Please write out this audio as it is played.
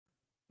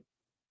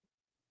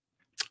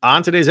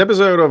On today's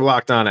episode of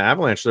Locked On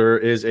Avalanche, there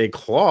is a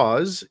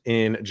clause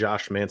in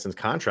Josh Manson's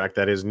contract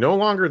that is no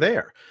longer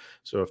there.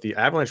 So if the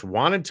Avalanche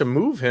wanted to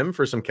move him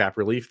for some cap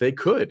relief, they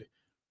could.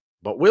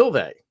 But will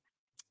they?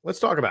 Let's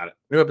talk about it.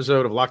 New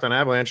episode of Locked On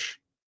Avalanche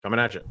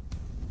coming at you.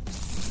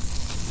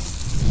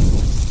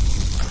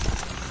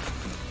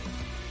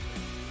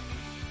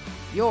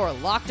 You're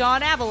Locked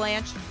On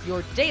Avalanche,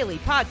 your daily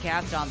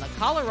podcast on the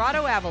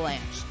Colorado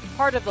Avalanche.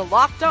 Part of the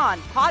Locked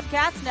On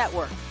Podcast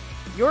Network.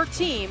 Your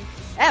team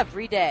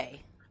every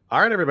day.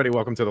 All right, everybody.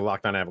 Welcome to the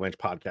Locked On Avalanche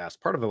podcast,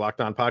 part of the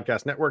Locked On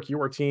Podcast Network,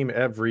 your team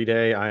every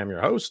day. I am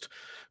your host,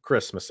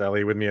 Chris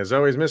Maselli. With me, as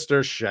always,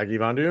 Mr. Shaggy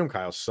Von Doom,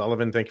 Kyle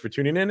Sullivan. Thank you for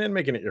tuning in and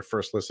making it your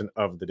first listen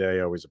of the day.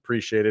 Always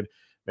appreciated.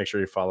 Make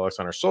sure you follow us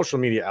on our social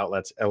media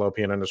outlets,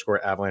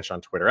 LOPN_Avalanche on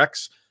Twitter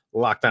X,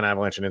 Locked On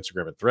Avalanche on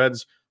Instagram and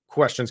Threads.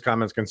 Questions,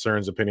 comments,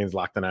 concerns, opinions,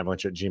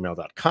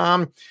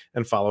 lockedonavalanche@gmail.com.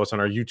 And follow us on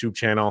our YouTube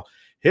channel.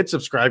 Hit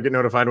subscribe, get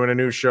notified when a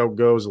new show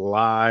goes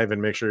live,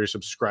 and make sure you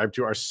subscribe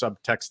to our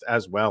subtext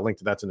as well. Link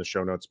to that's in the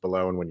show notes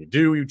below. And when you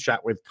do, you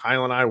chat with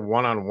Kyle and I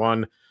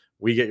one-on-one.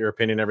 We get your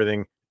opinion,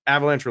 everything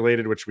Avalanche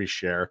related, which we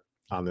share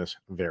on this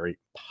very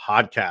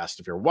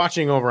podcast. If you're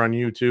watching over on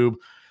YouTube,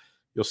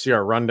 you'll see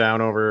our rundown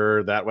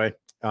over that way.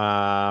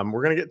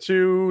 We're going to get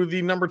to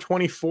the number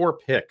 24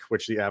 pick,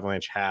 which the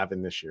Avalanche have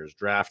in this year's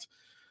draft.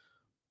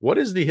 What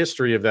is the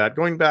history of that?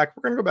 Going back,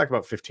 we're going to go back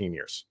about 15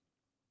 years.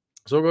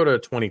 So we'll go to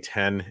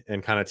 2010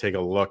 and kind of take a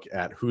look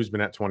at who's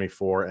been at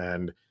 24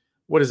 and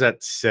what does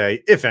that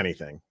say, if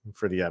anything,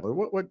 for the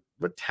Avalanche?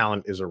 What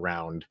talent is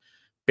around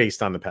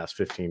based on the past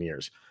 15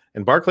 years?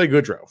 And Barclay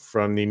Goodrow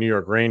from the New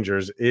York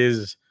Rangers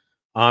is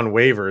on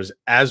waivers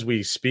as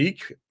we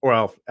speak.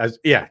 Well, as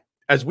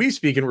we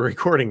speak and we're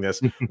recording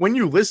this. When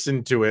you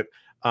listen to it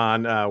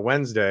on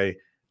Wednesday,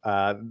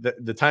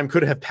 the time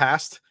could have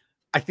passed.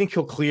 I think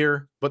he'll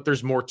clear, but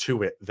there's more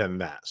to it than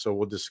that. So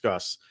we'll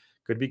discuss.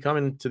 Could be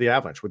coming to the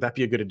Avalanche. Would that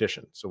be a good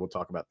addition? So we'll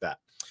talk about that.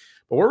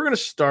 But where we're going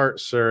to start,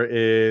 sir,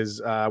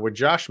 is with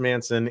Josh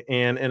Manson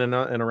and in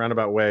a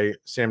roundabout way,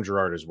 Sam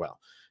Girard as well.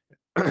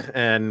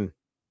 And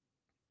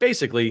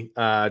basically,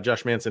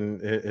 Josh Manson,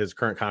 his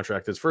current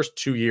contract, his first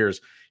 2 years,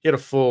 he had a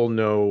full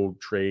no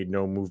trade,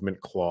 no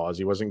movement clause.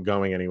 He wasn't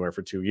going anywhere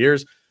for 2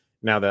 years.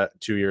 Now that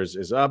 2 years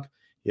is up,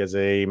 he has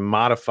a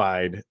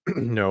modified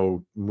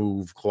no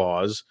move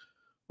clause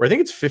where I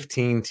think it's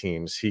 15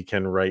 teams he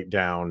can write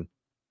down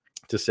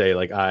to say,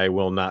 like, I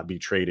will not be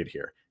traded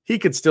here. He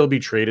could still be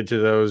traded to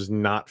those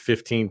not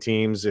 15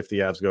 teams if the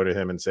Avs go to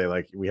him and say,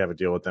 like, we have a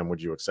deal with them.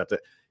 Would you accept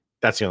it?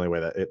 That's the only way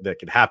that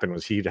could happen,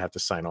 was he'd have to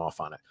sign off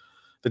on it.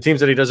 The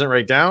teams that he doesn't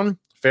write down,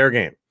 fair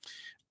game.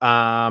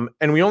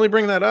 And we only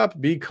bring that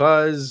up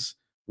because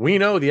we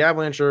know the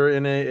Avalanche are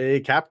in a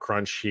cap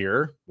crunch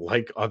here,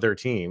 like other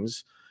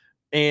teams.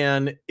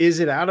 And is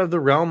it out of the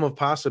realm of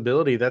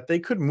possibility that they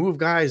could move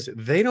guys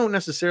they don't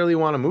necessarily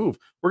want to move?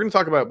 We're going to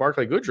talk about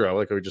Barclay Goodrow,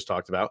 like we just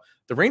talked about.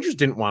 The Rangers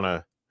didn't want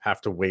to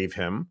have to waive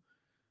him,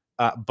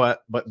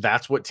 but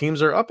that's what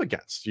teams are up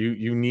against.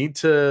 You need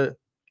to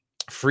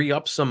free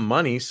up some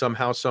money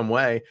somehow, some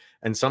way,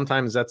 and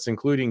sometimes that's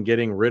including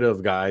getting rid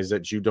of guys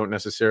that you don't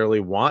necessarily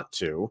want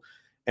to.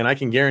 And I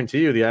can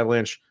guarantee you the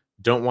Avalanche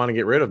don't want to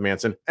get rid of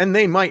Manson, and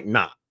they might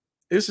not.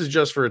 This is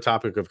just for a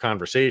topic of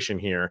conversation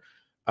here.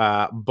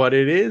 But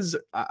it is,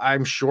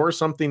 I'm sure,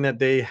 something that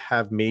they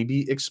have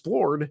maybe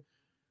explored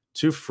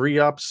to free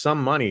up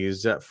some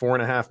monies at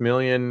 $4.5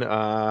 million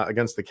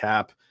against the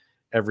cap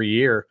every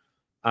year.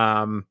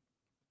 Do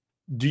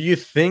you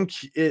think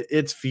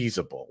it's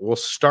feasible? We'll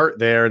start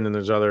there, and then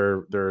there's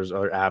other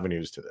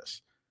avenues to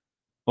this.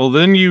 Well,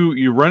 then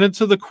you run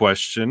into the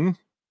question: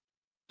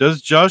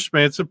 does Josh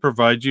Manson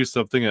provide you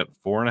something at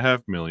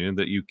 $4.5 million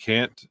that you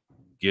can't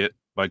get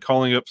by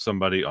calling up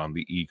somebody on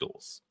the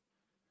Eagles?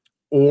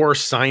 Or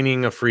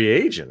signing a free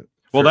agent.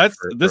 Well,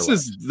 this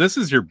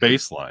is your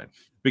baseline,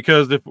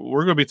 because if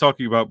we're going to be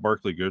talking about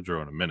Barclay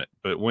Goodrow in a minute,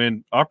 but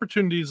when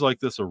opportunities like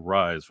this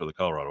arise for the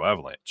Colorado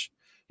Avalanche,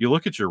 you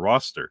look at your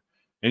roster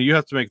and you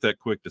have to make that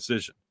quick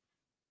decision.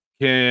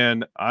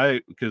 It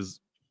doesn't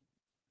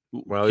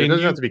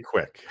have to be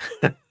quick.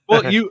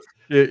 Well, you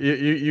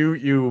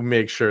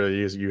make sure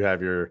that you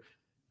have your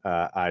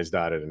I's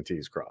dotted and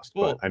T's crossed.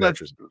 Well, but I know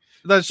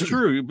that's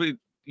true, but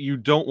you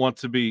don't want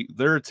to be.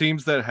 There are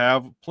teams that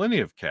have plenty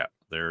of cap.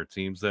 There are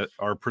teams that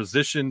are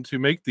positioned to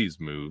make these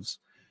moves,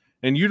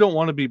 and you don't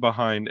want to be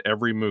behind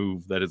every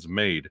move that is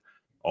made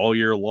all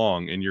year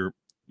long, and you're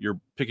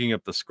picking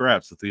up the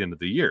scraps at the end of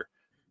the year.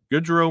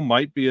 Goodrow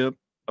might be a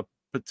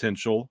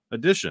potential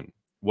addition.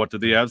 What do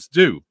the Avs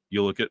do?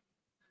 You look at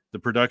the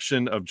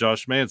production of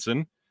Josh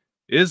Manson.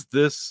 Is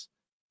this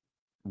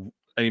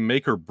a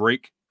make or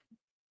break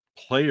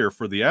player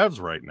for the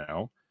Avs right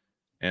now?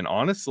 And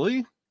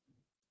honestly,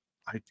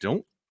 I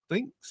don't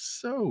think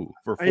so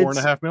for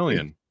 $4.5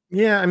 million.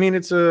 Yeah, I mean,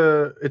 it's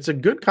a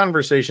good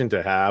conversation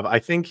to have. I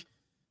think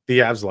the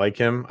Avs like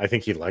him. I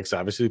think he likes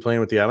obviously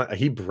playing with the Avalanche.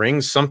 He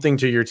brings something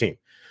to your team.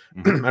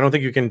 I don't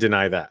think you can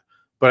deny that.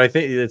 But I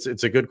think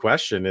it's a good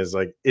question. Is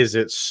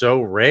it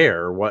so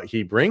rare what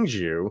he brings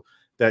you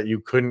that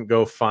you couldn't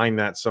go find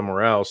that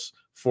somewhere else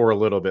for a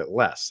little bit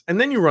less. And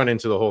then you run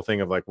into the whole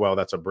thing of like, well,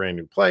 that's a brand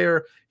new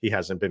player. He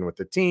hasn't been with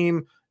the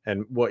team.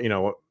 And what,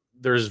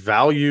 there's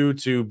value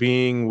to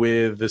being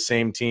with the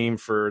same team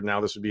for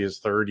now. This would be his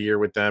third year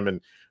with them.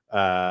 And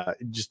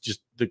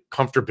just the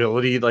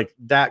comfortability like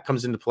that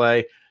comes into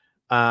play.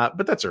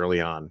 But that's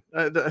early on.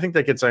 I think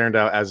that gets ironed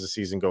out as the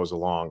season goes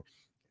along.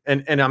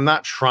 And I'm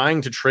not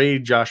trying to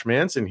trade Josh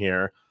Manson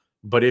here,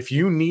 but if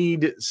you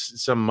need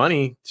some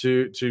money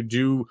to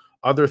do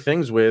other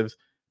things with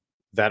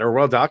that are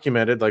well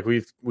documented, like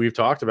we've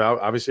talked about,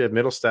 obviously you have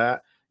Middlestat,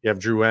 you have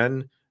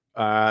Drouin,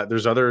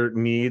 there's other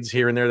needs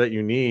here and there that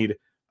you need,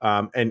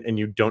 and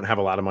you don't have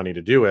a lot of money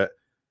to do it.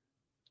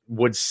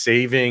 Would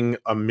saving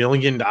 $1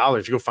 million,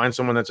 you go find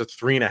someone that's a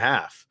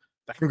 3.5,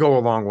 that can go a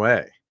long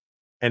way.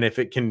 And if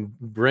it can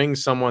bring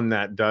someone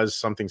that does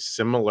something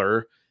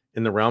similar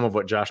in the realm of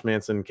what Josh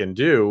Manson can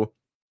do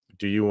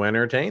you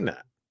entertain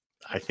that?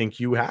 I think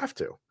you have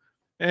to.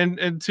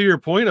 And to your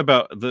point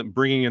about the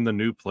bringing in the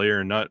new player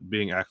and not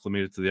being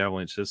acclimated to the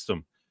Avalanche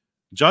system,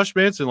 Josh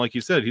Manson, like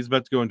you said, he's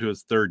about to go into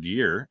his third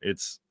year.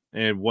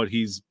 And what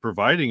he's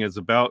providing is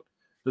about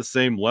the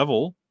same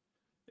level.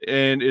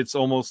 And it's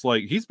almost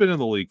like he's been in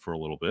the league for a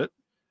little bit.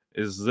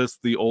 Is this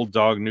the old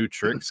dog, new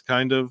tricks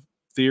kind of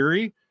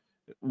theory?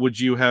 Would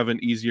you have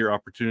an easier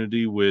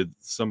opportunity with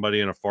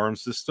somebody in a farm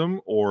system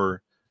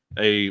or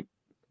I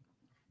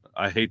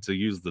hate to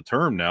use the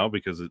term now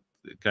because it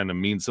kind of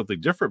means something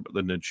different, but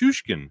the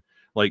Nichushkin,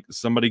 like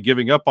somebody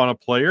giving up on a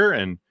player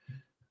and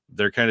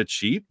they're kind of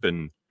cheap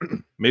and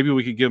maybe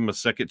we could give them a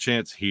second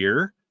chance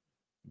here.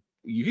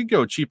 You could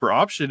go a cheaper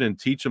option and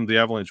teach them the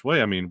Avalanche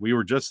way. I mean, we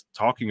were just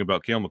talking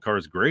about Cale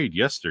Makar's grade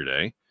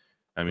yesterday.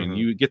 I mean,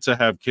 you get to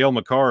have Cale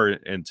Makar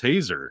and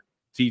Taser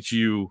teach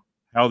you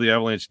how the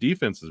Avalanche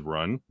defense is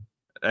run.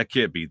 That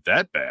can't be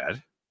that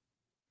bad.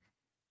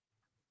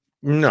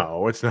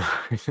 No, it's not.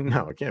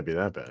 No, it can't be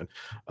that bad.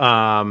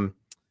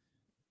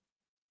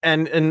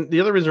 And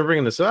the other reason we're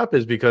bringing this up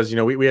is because,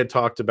 we had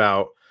talked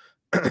about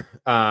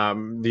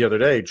the other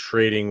day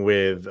trading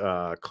with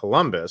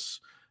Columbus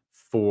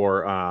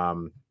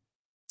for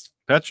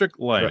Patrick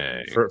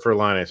Laine. For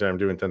Laine. So I'm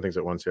doing 10 things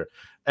at once here.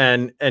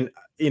 And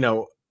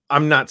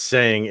I'm not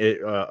saying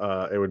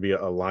it would be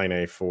a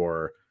Laine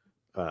for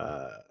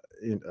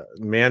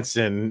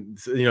Manson.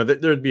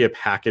 There'd be a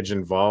package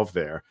involved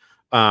there.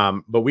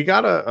 But we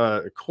got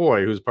a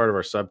Coy, who's part of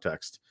our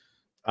subtext,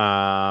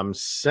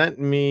 sent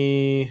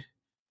me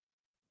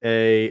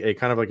a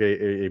kind of like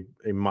a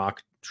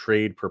mock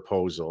trade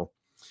proposal.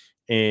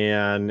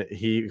 And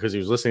because he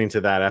was listening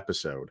to that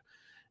episode,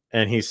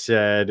 and he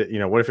said,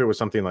 what if it was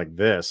something like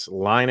this?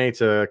 Laine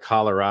to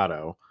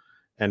Colorado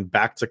and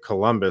back to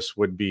Columbus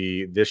would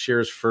be this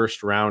year's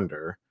first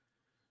rounder,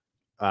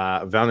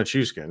 Val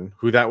Nichushkin,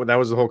 who that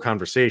was the whole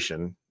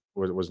conversation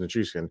was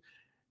Nichushkin,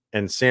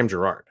 and Sam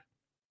Girard.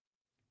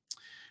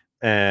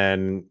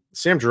 And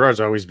Sam Girard's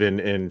always been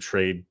in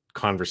trade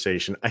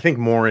conversation, I think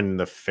more in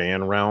the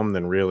fan realm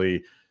than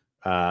really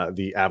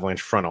the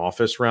Avalanche front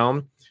office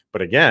realm.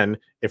 But again,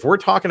 if we're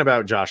talking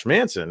about Josh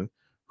Manson,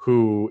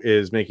 who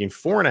is making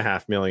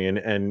 $4.5 million,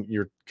 and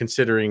you're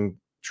considering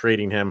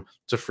trading him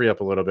to free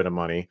up a little bit of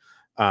money,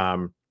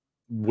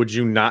 would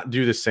you not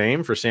do the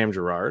same for Sam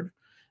Girard?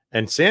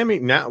 And Sammy,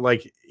 now,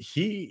 like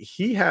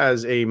he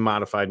has a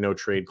modified no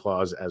trade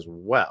clause as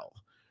well.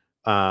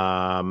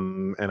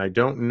 And I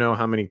don't know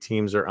how many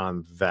teams are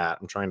on that.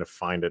 I'm trying to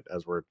find it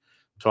as we're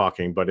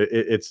talking, but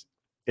it's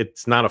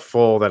not a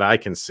full that I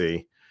can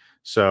see.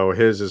 So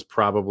his is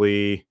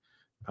probably,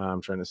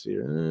 I'm trying to see.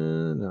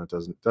 No,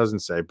 it doesn't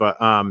say,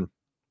 but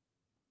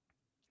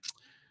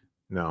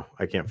no,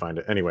 I can't find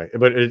it anyway.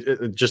 But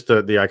it just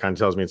the icon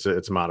tells me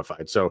it's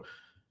modified. So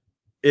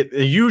it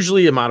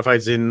usually it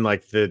modifies in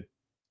like the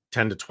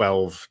 10 to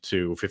 12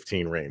 to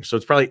 15 range. So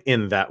it's probably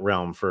in that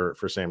realm for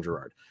Sam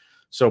Girard.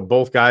 So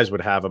both guys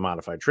would have a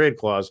modified trade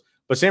clause,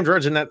 but Sam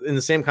Girard's in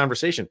the same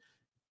conversation.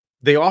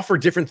 They offer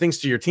different things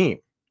to your team.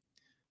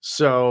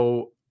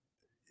 So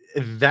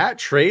that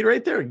trade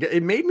right there,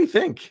 it made me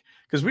think,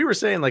 because we were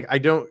saying like, I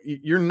don't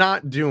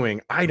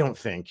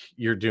think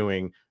you're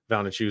doing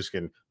Val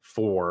Nichushkin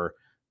for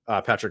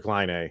Patrick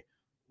Laine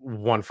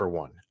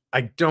 1-for-1.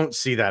 I don't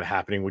see that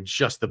happening with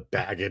just the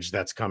baggage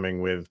that's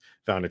coming with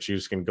Val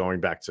Nichushkin going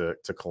back to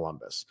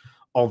Columbus.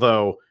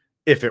 Although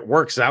if it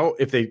works out,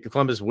 if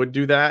Columbus would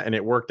do that and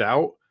it worked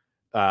out,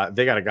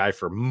 they got a guy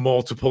for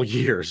multiple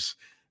years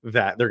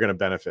that they're going to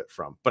benefit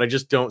from. But I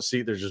just don't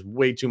see, there's just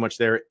way too much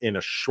there in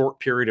a short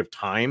period of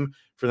time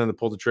for them to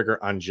pull the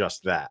trigger on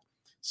just that.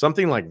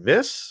 Something like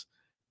this,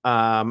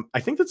 I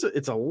think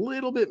it's a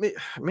little bit,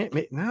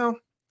 no,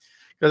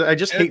 because I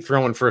just hate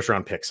throwing first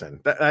round picks in.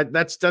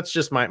 That's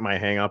just my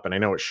hang up, and I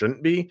know it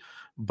shouldn't be,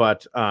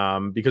 but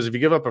because if you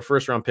give up a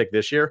first round pick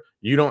this year,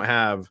 you don't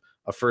have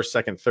a first,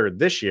 second, third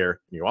this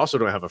year. You also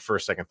don't have a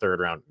first, second, third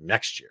round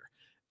next year.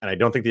 And I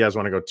don't think the Avs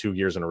want to go 2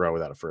 years in a row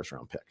without a first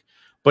round pick.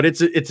 But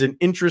it's an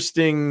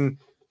interesting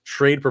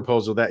trade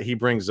proposal that he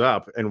brings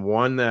up, and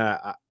one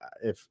that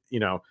if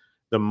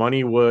the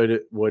money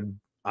would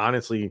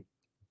honestly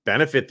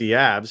benefit the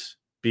Avs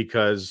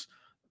because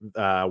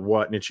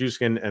what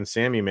Nichushkin and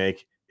Sammy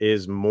make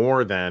is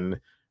more than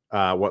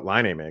what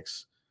Laine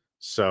makes.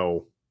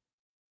 So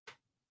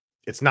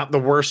it's not the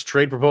worst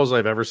trade proposal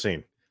I've ever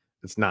seen.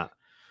 It's not.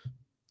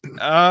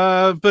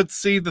 But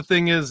see, the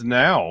thing is,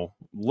 now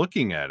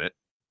looking at it,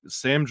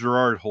 Sam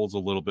Girard holds a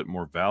little bit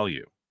more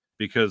value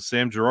because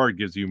Sam Girard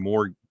gives you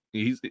more.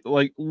 He's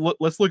like,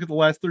 let's look at the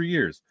last 3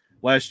 years.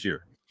 Last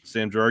year,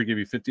 Sam Girard gave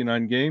you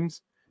 59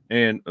 games,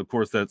 and of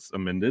course that's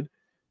amended.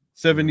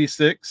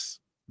 76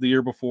 the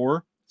year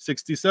before,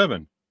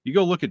 67. You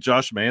go look at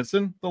Josh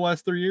Manson the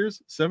last 3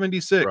 years,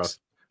 76, rough.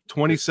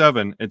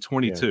 27, and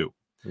 22.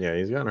 Yeah,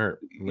 he's gotten hurt.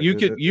 You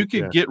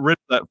could get rid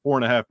of that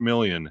 $4.5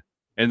 million,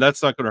 and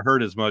that's not going to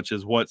hurt as much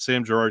as what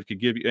Sam Girard could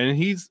give you. And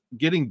he's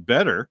getting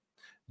better,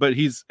 but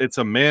it's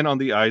a man on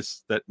the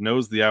ice that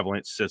knows the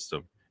Avalanche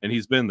system, and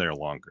he's been there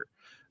longer.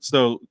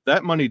 So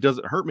that money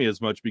doesn't hurt me as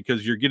much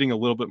because you're getting a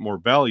little bit more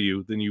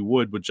value than you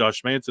would with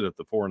Josh Manson at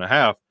the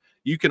 4.5.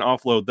 You can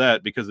offload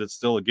that because it's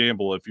still a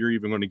gamble if you're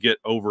even going to get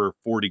over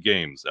 40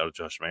 games out of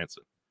Josh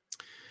Manson.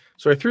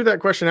 So I threw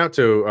that question out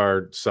to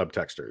our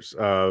subtexters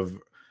of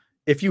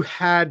if you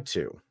had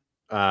to,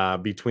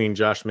 between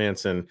Josh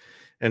Manson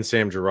and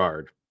Sam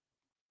Girard,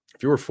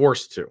 if you were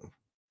forced to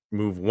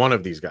move one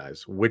of these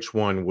guys, which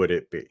one would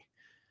it be?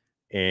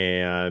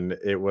 And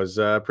it was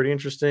a pretty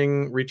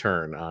interesting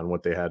return on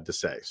what they had to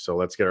say. So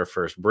let's get our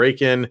first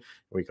break in. When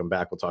we come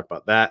back, we'll talk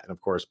about that. And of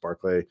course,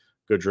 Barclay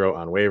Goodrow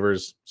on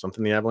waivers,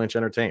 something the Avalanche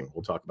entertain.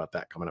 We'll talk about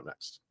that coming up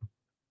next.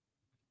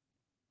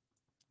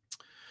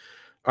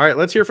 All right,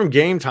 let's hear from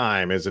Game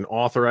Time as an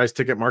authorized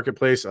ticket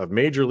marketplace of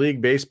Major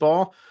League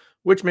Baseball,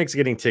 which makes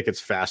getting tickets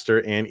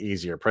faster and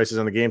easier. Prices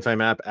on the Game Time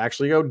app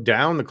actually go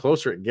down the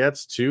closer it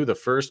gets to the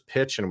first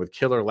pitch, and with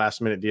killer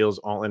last-minute deals,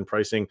 all-in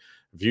pricing,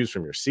 views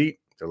from your seat,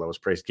 their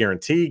lowest price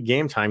guarantee,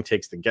 Game Time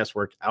takes the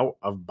guesswork out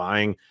of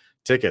buying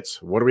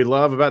tickets. What do we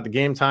love about the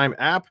Game Time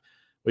app?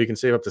 Well, you can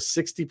save up to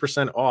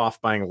 60%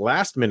 off buying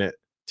last-minute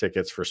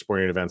tickets for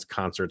sporting events,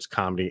 concerts,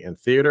 comedy, and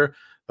theater.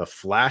 The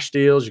flash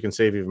deals, you can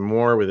save even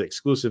more with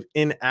exclusive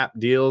in-app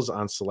deals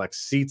on select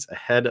seats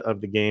ahead of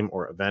the game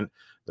or event.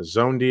 The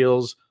zone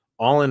deals,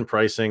 all-in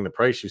pricing. The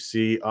price you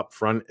see up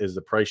front is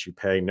the price you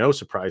pay. No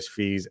surprise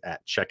fees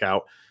at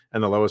checkout.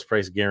 And the lowest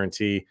price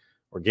guarantee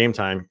or Game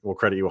Time will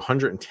credit you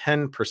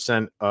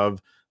 110%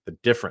 of the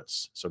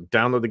difference. So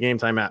download the Game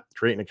Time app,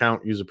 create an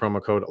account, use the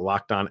promo code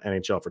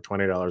LOCKEDONNHL for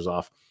 $20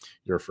 off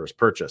your first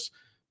purchase.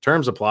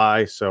 Terms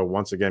apply. So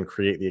once again,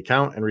 create the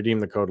account and redeem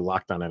the code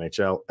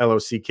LOCKEDONNHL,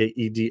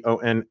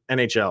 LOCKEDON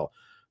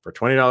for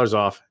 $20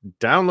 off.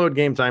 Download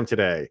Game Time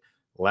today.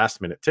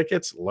 Last minute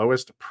tickets,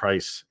 lowest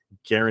price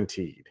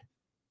guaranteed.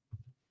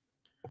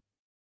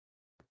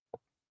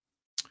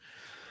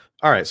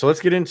 All right, so let's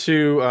get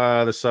into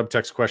the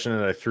subtext question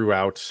that I threw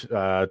out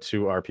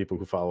to our people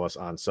who follow us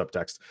on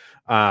subtext.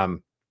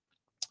 And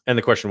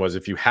the question was,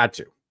 if you had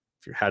to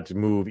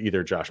move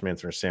either Josh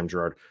Manson or Sam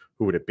Girard,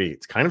 who would it be?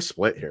 It's kind of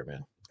split here,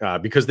 man,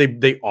 because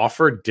they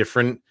offer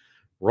different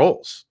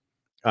roles.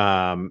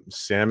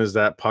 Sam is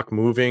that puck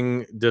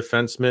moving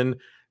defenseman,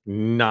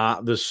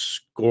 not the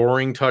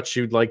scoring touch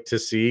you'd like to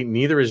see.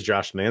 Neither is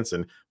Josh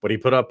Manson, but he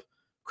put up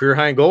career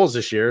high goals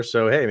this year,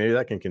 so hey, maybe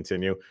that can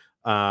continue.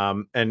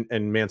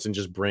 And Manson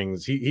just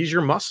brings, he's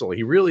your muscle.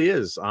 He really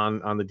is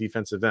on the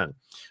defensive end.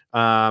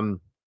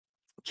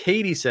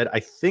 Katie said,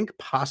 I think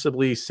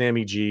possibly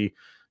Sammy G,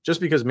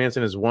 just because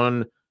Manson is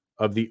one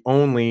of the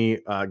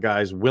only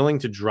guys willing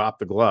to drop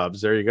the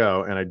gloves. There you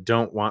go. And I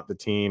don't want the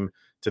team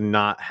to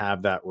not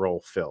have that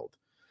role filled.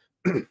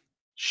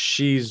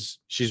 She's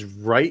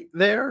right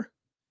there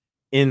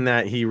in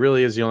that he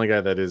really is the only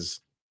guy that is,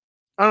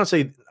 I don't want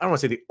to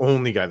say the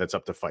only guy that's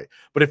up to fight,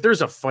 but if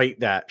there's a fight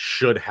that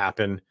should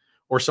happen,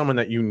 or someone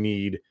that you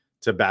need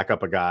to back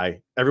up a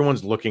guy,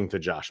 everyone's looking to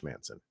Josh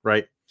Manson,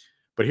 right?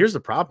 But here's the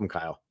problem,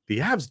 Kyle. The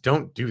Avs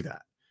don't do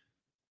that.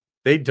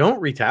 They don't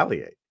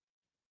retaliate.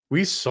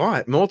 We saw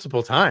it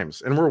multiple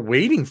times, and we're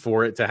waiting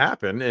for it to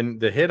happen.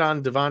 And the hit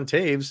on Devon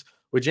Taves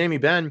with Jamie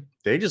Benn,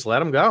 they just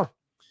let him go.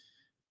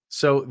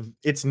 So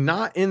it's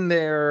not in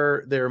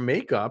their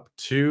makeup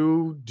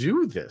to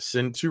do this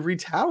and to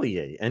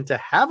retaliate and to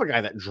have a guy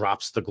that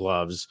drops the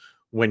gloves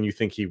when you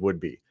think he would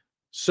be.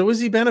 So is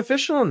he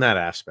beneficial in that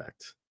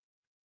aspect?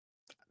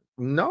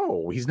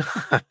 No, he's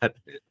not.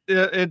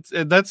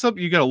 That's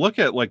something you got to look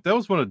at. Like, that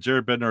was one of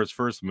Jared Bednar's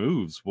first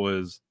moves,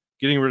 was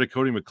getting rid of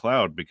Cody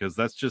McLeod, because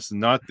that's just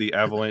not the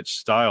Avalanche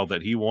style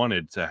that he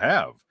wanted to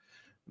have.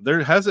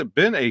 There hasn't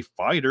been a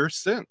fighter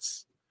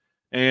since.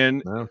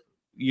 And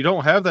you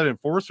don't have that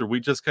enforcer. We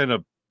just kind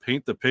of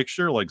paint the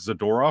picture like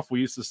Zadorov, we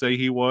used to say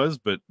he was,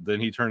 but then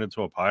he turned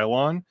into a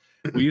pylon.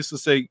 We used to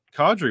say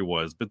Kadri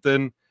was, but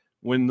then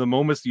when the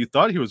moments you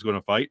thought he was going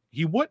to fight,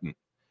 he wouldn't.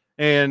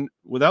 And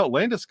without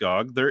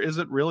Landeskog, there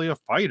isn't really a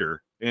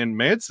fighter. And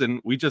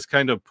Manson, we just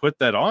kind of put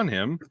that on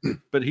him,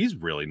 but he's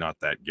really not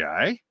that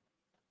guy.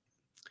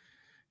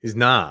 He's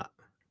not.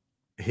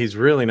 He's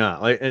really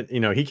not. Like, you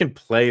know, he can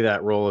play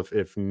that role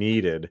if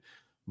needed,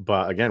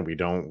 but again, we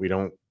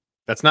don't.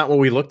 That's not what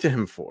we look to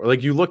him for.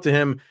 Like, you look to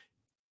him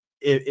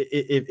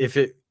if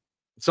it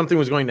something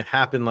was going to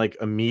happen like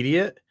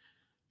immediate,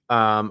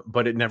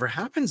 but it never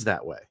happens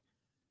that way.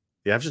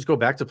 The Avs just go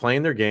back to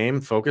playing their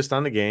game, focused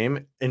on the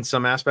game. In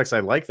some aspects,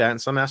 I like that. In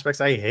some aspects,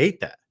 I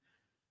hate that.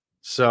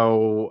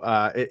 So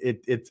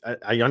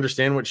I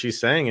understand what she's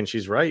saying, and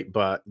she's right,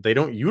 but they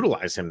don't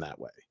utilize him that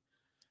way.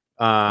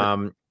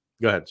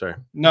 Go ahead. Sorry.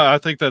 No, I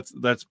think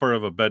that's part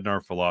of a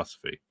Bednar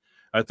philosophy.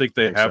 I think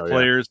they have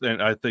players, yeah.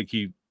 and I think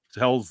he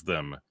tells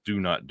them, do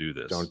not do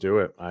this. Don't do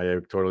it. I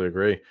totally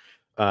agree.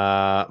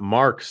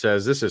 Mark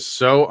says, this is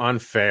so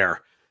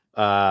unfair.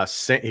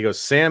 He goes,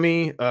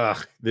 Sammy,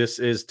 this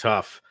is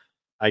tough.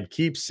 I'd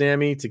keep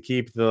Sammy to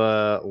keep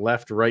the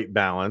left-right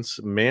balance.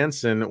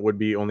 Manson would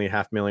be only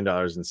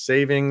 $500,000 in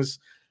savings,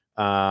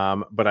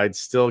 but I'd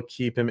still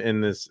keep him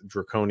in this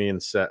draconian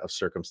set of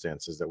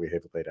circumstances that we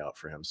have laid out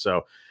for him.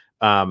 So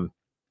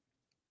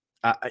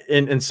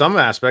in some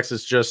aspects,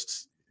 it's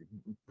just,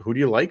 who do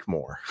you like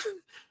more?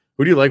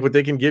 Who do you like, what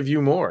they can give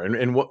you more?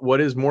 And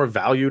what is more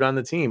valued on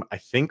the team? I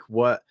think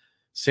what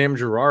Sam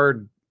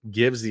Girard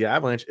gives the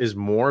Avalanche is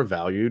more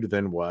valued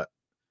than what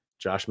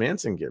Josh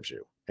Manson gives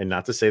you. And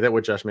not to say that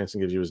what Josh Manson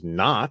gives you is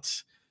not.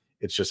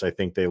 It's just, I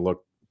think they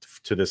look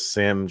to this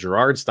Sam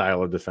Girard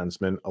style of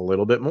defenseman a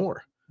little bit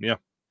more. Yeah.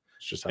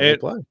 It's just how they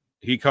play.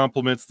 He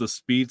complements the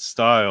speed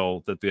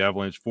style that the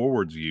Avalanche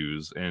forwards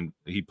use, and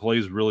he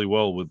plays really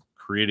well with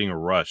creating a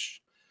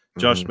rush.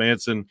 Josh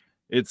Manson,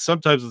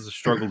 sometimes it's a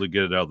struggle to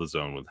get it out of the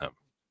zone with him.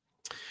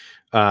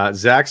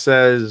 Zach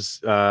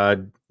says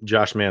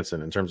Josh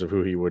Manson in terms of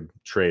who he would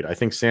trade. I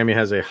think Sammy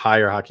has a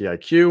higher hockey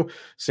IQ.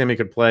 Sammy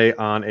could play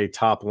on a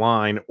top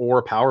line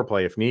or power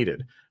play if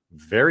needed.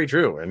 Very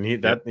true.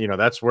 And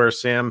that's where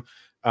Sam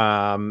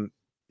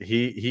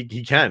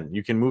he can.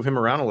 You can move him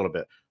around a little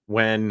bit.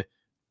 When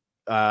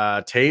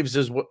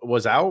Taves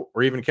was out,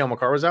 or even Cale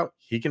Makar was out,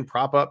 he can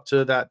prop up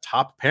to that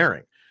top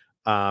pairing.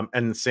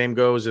 And the same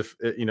goes if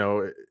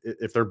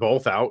they're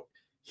both out,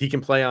 he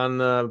can play on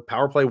the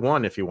power play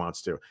 1 if he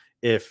wants to.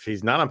 If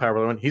he's not on power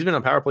play 1, he's been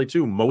on power play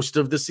 2 most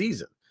of the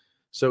season.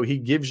 So he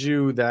gives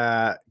you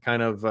that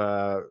kind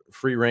of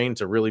free reign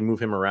to really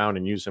move him around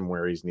and use him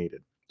where he's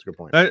needed. That's a good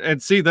point.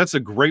 And see, that's a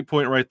great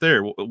point right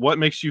there. What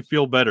makes you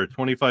feel better,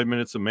 25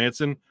 minutes of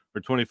Manson or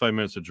 25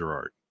 minutes of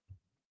Girard?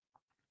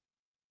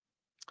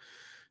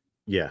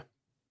 Yeah,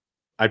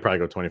 I'd probably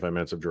go 25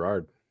 minutes of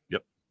Girard.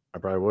 Yep, I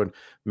probably would.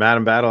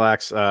 Madam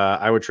Battleaxe,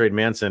 I would trade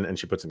Manson, and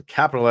she puts in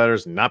capital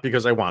letters, not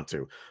because I want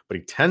to, but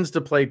he tends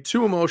to play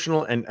too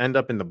emotional and end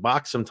up in the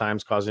box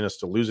sometimes, causing us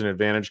to lose an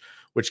advantage,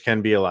 which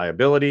can be a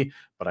liability.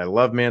 But I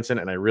love Manson,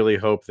 and I really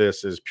hope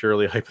this is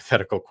purely a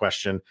hypothetical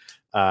question.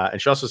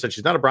 And she also said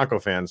she's not a Bronco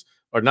fan,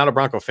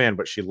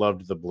 but she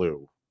loved the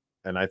blue.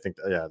 And I think,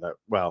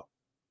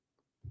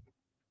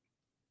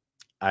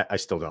 I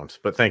still don't,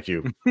 but thank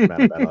you,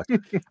 Madam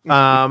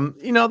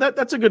Battleaxe.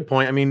 That's a good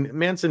point. I mean,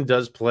 Manson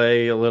does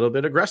play a little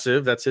bit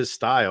aggressive. That's his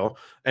style.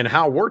 And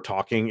how we're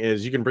talking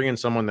is you can bring in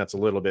someone that's a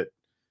little bit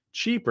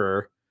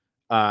cheaper,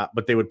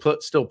 but they would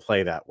still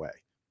play that way.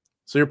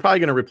 So you're probably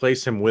going to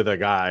replace him with a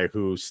guy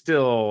who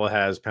still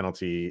has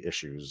penalty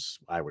issues,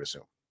 I would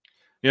assume.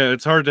 Yeah,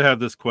 it's hard to have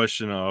this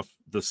question off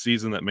the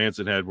season that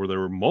Manson had, where there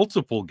were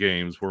multiple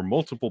games where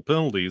multiple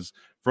penalties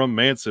from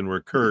Manson were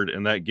occurred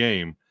in that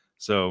game.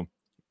 So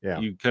yeah,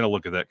 you kind of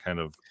look at that kind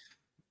of,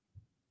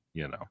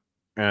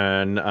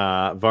 And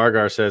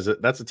Vargar says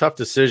that's a tough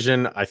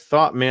decision. I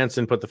thought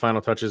Manson put the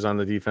final touches on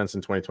the defense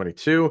in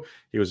 2022.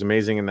 He was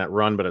amazing in that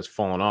run, but has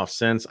fallen off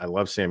since. I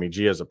love Sammy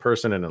G as a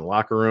person and in the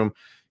locker room.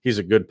 He's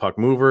a good puck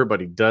mover, but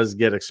he does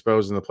get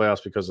exposed in the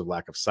playoffs because of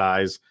lack of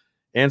size.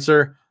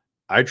 Answer,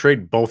 I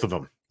trade both of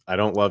them. I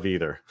don't love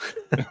either.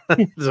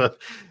 so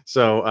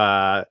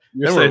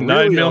you're saying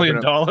 $9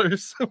 million?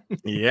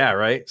 Yeah,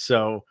 right.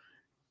 So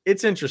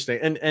it's interesting.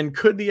 And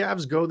could the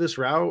Avs go this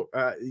route?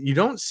 You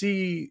don't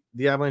see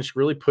the Avalanche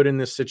really put in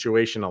this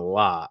situation a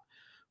lot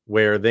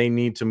where they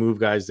need to move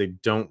guys they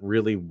don't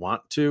really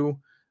want to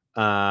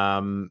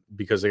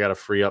because they got to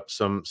free up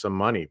some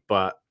money.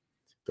 But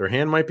their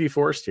hand might be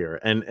forced here.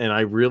 And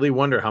I really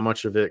wonder how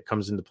much of it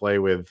comes into play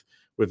with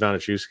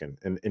Vanachuskin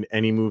and in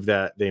any move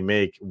that they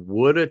make.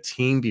 Would a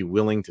team be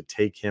willing to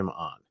take him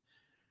on?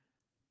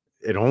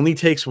 It only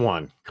takes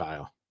one,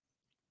 Kyle.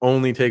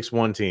 Only takes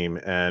one team.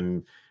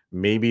 And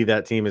maybe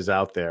that team is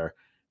out there.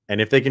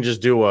 And if they can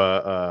just do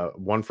a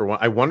 1-for-1,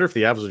 I wonder if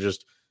the Avs will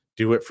just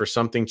do it for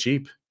something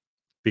cheap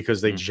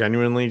because they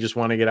genuinely just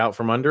want to get out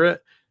from under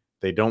it.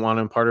 They don't want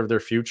him part of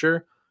their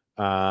future.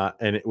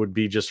 And it would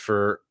be just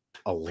for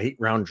a late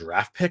round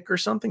draft pick or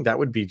something. That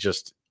would be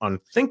just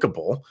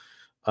unthinkable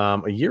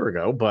a year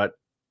ago. But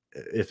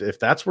if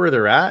that's where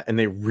they're at and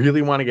they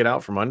really want to get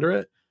out from under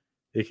it,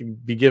 they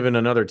could be giving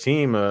another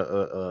team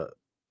a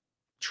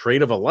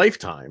trade of a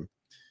lifetime.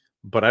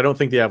 But I don't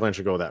think the Avalanche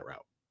will go that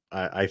route.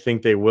 I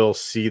think they will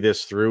see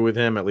this through with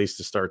him, at least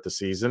to start the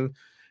season.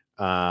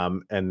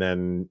 And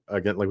then,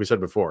 again, like we said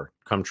before,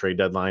 come trade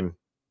deadline,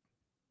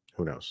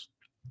 who knows?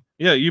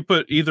 Yeah, you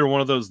put either one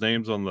of those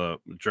names on the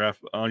draft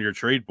on your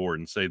trade board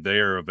and say they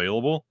are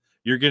available.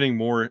 You're getting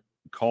more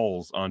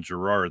calls on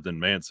Girard than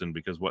Manson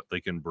because what they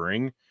can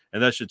bring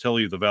and that should tell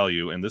you the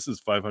value. And this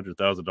is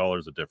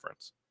 $500,000 a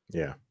difference.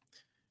 Yeah.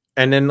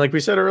 And then, like we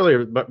said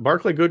earlier,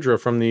 Barclay Goodrow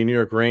from the New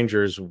York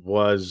Rangers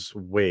was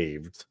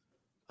waived.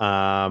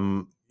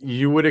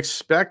 You would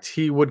expect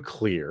he would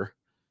clear.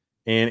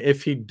 And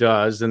if he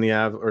does, then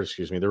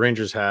the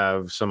Rangers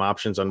have some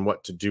options on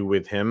what to do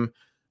with him.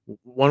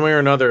 One way or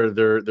another,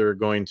 they're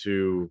going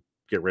to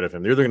get rid of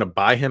him. They're either going to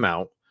buy him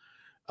out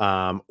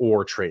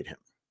or trade him.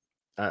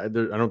 I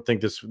don't think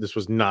this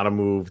was not a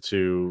move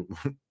to,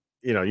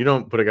 you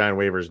don't put a guy on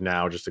waivers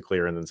now just to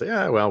clear and then say,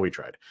 yeah, well, we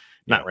tried.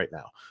 Not right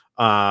now.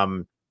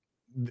 And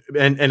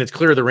it's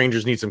clear the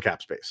Rangers need some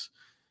cap space.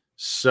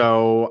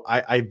 So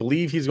I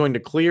believe he's going to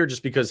clear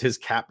just because his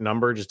cap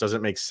number just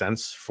doesn't make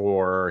sense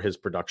for his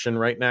production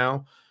right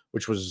now,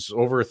 which was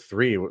over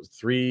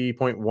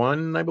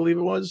 3.1, I believe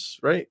it was,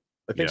 right?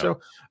 I think so.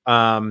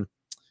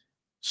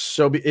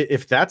 So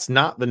if that's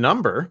not the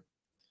number,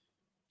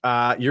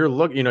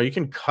 you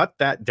can cut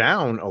that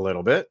down a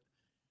little bit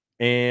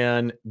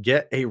and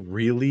get a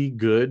really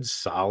good,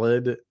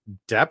 solid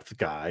depth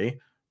guy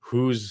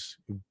who's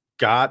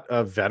got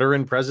a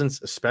veteran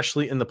presence,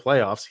 especially in the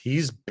playoffs.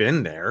 He's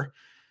been there,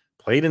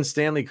 played in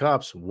Stanley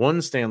Cups,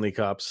 won Stanley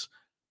Cups.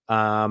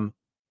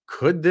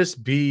 Could this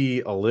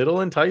be a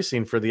little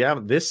enticing for the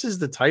Avalanche? This is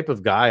the type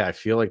of guy I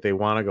feel like they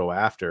want to go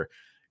after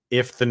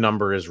if the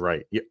number is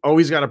right. You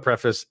always got to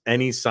preface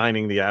any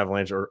signing the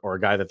Avalanche or a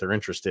guy that they're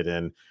interested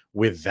in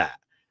with that.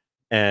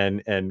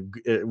 And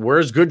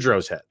where's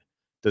Goodrow's head?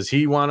 Does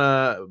he want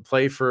to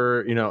play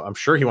for, I'm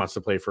sure he wants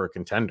to play for a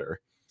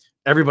contender.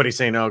 Everybody's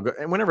saying,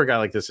 and whenever a guy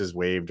like this is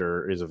waived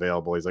or is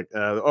available, he's like,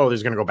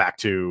 he's going to go back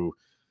to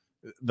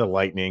the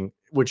Lightning,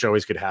 which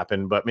always could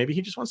happen, but maybe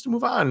he just wants to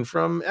move on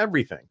from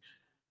everything.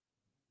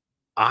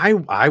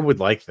 I would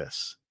like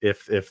this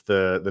if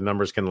the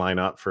numbers can line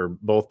up for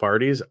both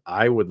parties.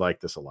 I would like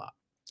this a lot.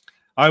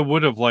 I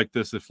would have liked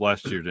this if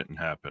last year didn't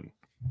happen.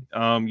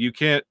 You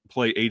can't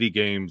play 80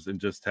 games and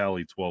just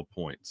tally 12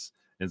 points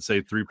and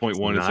say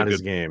 3.1 is a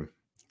good game.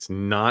 It's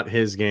not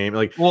his game.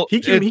 Like, well, he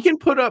can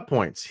put up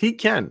points. He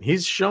can.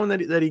 He's shown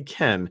that he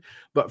can.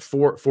 But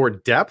for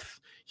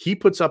depth, he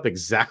puts up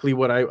exactly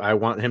what I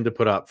want him to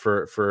put up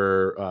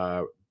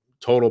for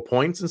total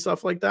points and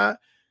stuff like that.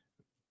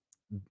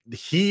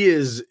 He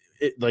is,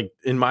 like,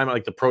 in my mind,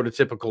 like the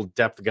prototypical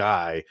depth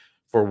guy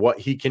for what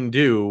he can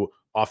do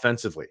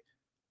offensively,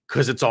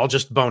 because it's all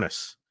just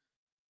bonus.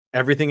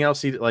 Everything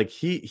else,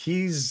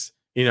 he's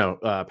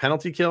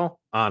penalty kill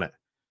on it.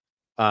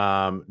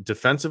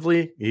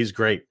 Defensively, he's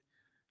great.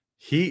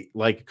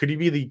 Could he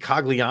be the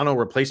Cogliano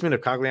replacement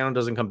if Cogliano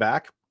doesn't come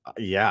back?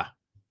 Yeah,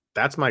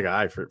 that's my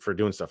guy for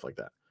doing stuff like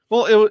that.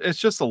 Well, it's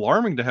just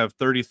alarming to have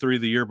 33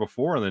 the year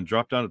before and then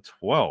drop down to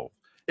 12.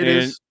 It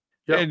is.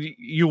 Yep. And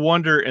you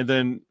wonder, and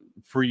then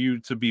for you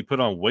to be put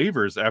on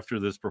waivers after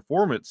this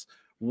performance,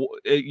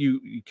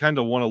 you kind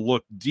of want to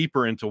look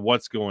deeper into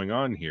what's going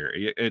on here.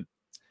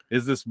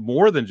 Is this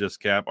more than just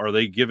cap? Are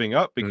they giving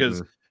up?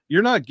 Because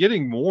you're not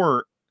getting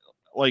more,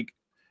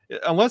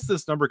 unless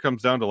this number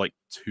comes down to like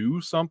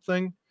 2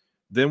 something,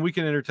 then we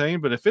can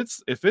entertain. But if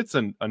it's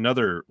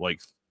another,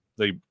 like,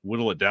 they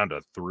whittle it down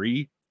to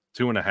 3,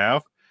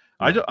 2.5,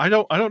 I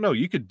don't know.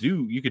 You could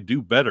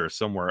do better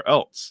somewhere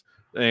else.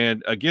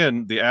 And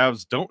again, the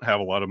Avs don't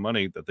have a lot of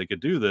money that they could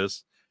do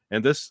this.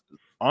 And this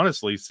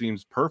honestly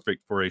seems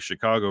perfect for a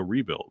Chicago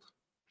rebuild.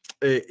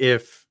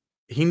 If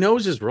he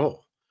knows his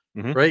role,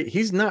 right?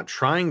 He's not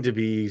trying to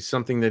be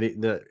something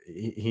that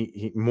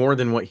he more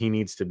than what he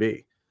needs to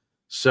be.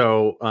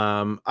 So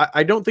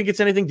I don't think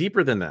it's anything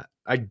deeper than that.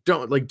 I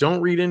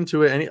don't read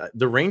into it.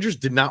 The Rangers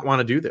did not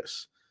want to do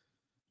this.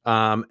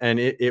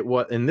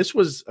 And this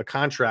was a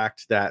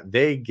contract that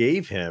they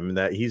gave him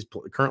that he's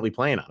currently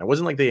playing on. It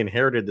wasn't like they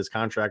inherited this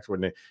contract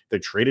when they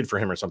traded for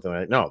him or something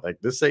like that. No, like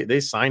this, they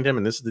signed him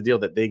and this is the deal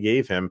that they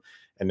gave him.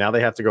 And now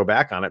they have to go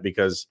back on it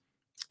because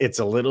it's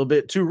a little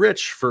bit too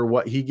rich for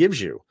what he gives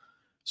you.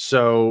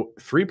 So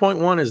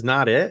 3.1 is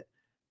not it.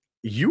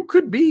 You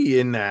could be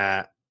in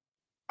that.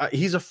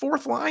 He's a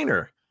fourth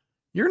liner.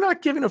 You're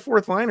not giving a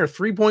fourth liner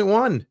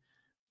 3.1.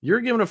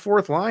 You're giving a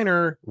fourth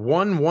liner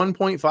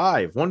 1.5,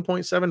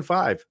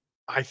 1.75.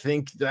 I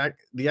think that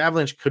the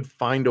Avalanche could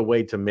find a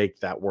way to make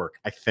that work.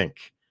 I think.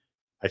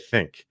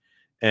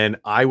 And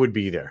I would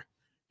be there.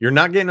 You're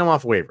not getting him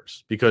off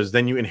waivers because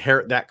then you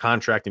inherit that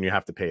contract and you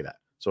have to pay that.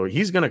 So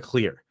he's going to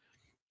clear.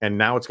 And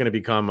now it's going to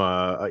become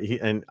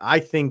and I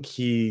think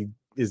he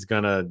is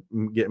going to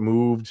get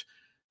moved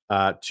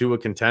to a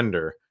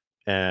contender,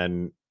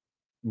 and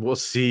we'll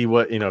see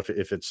what,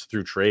 if it's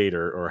through trade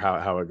or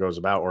how it goes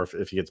about, or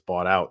if he gets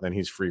bought out, then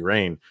he's free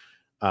reign.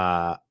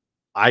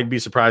 I'd be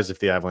surprised if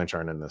the Avalanche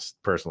aren't in this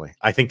personally.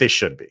 I think they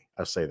should be.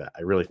 I'll say that.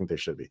 I really think they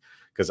should be,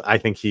 because I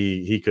think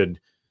he could,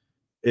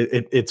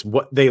 it's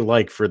what they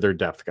like for their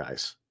depth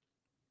guys.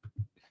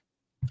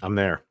 I'm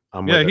there.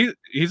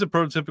 He's a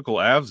prototypical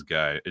Avs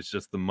guy. It's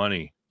just the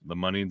money. Of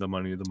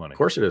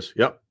course it is.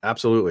 Yep,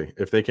 absolutely.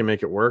 If they can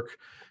make it work,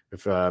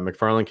 if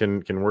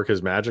McFarland can work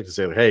his magic to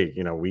say, like, hey,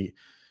 we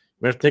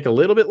have to take a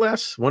little bit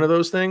less, one of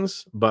those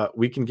things, but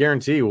we can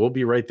guarantee we'll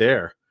be right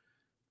there.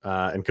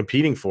 and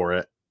competing for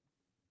it,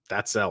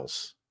 that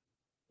sells.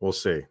 We'll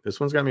see. This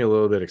one's got me a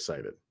little bit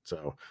excited.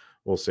 So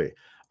we'll see.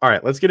 All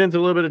right, let's get into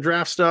a little bit of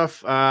draft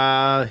stuff.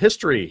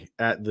 History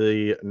at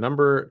the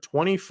number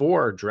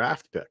 24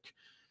 draft pick.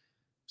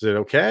 Is it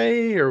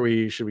okay?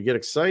 Should we get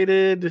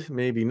excited?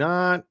 Maybe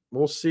not.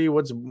 We'll see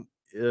what's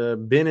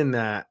been in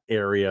that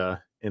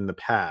area in the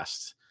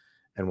past,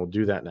 and we'll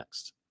do that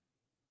next.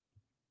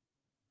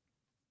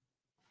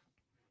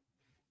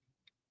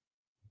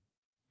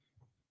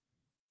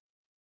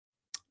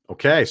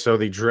 Okay, so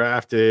the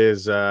draft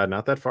is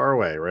not that far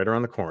away, right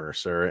around the corner,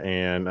 sir.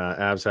 And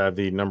Avs have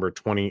the number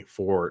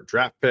 24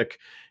 draft pick.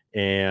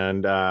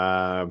 And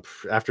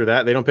after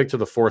that, they don't pick to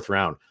the 4th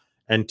round.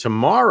 And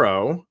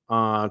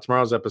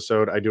tomorrow's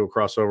episode, I do a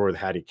crossover with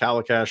Hattie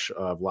Kalakash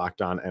of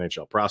Locked On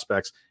NHL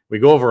Prospects. We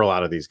go over a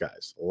lot of these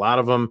guys, a lot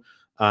of them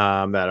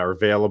that are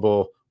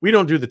available. We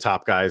don't do the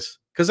top guys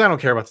because I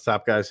don't care about the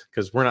top guys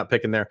because we're not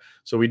picking there.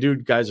 So we do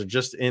guys that are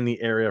just in the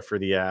area for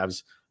the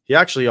Avs. He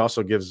actually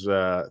also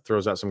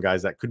throws out some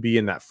guys that could be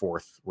in that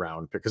 4th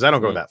round because I don't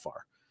go that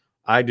far.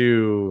 I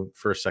do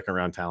first, second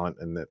round talent,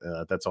 and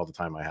that's all the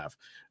time I have.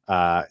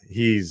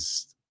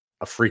 He's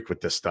a freak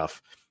with this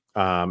stuff.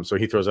 So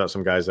he throws out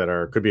some guys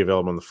that could be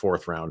available in the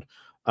 4th round.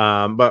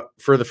 But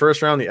for the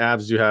 1st round, the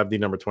Avs do have the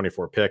number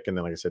 24 pick. And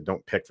then, like I said,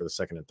 don't pick for the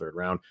 2nd and 3rd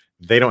round.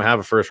 They don't have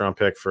a 1st round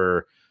pick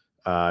for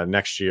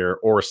next year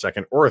or a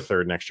 2nd or a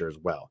 3rd next year as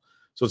well.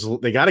 So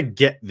they got to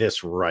get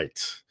this right.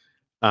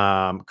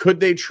 Could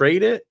they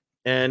trade it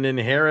and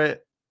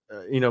inherit,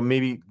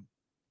 maybe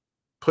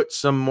put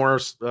some more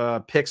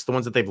picks, the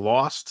ones that they've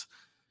lost?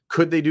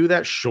 Could they do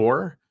that?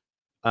 Sure.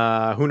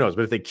 Who knows?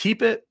 But if they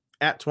keep it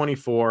at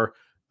 24,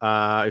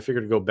 I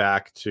figured to go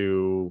back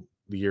to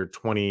the year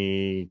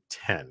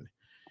 2010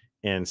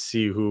 and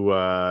see who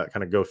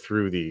kind of go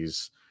through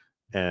these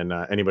and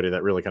anybody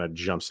that really kind of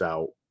jumps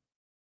out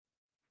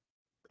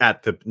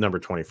at the number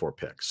 24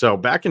 pick. So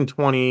back in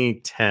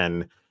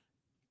 2010,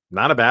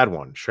 not a bad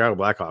one. Chicago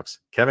Blackhawks,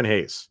 Kevin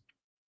Hayes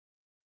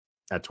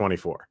at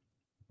 24.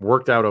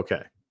 Worked out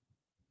okay.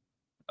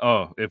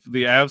 Oh, if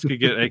the Avs could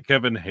get a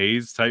Kevin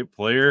Hayes type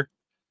player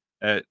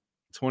at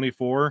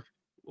 24,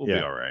 we'll be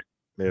all right.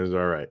 It was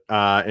all right.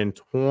 In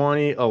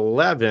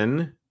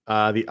 2011,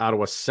 the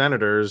Ottawa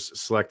Senators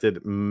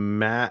selected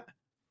Matt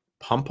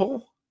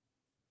Pumple.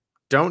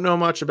 Don't know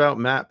much about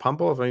Matt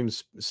Pumple, if I'm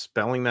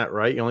spelling that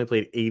right. He only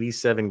played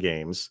 87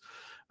 games,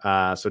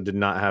 so did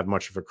not have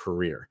much of a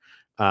career.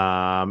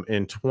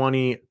 In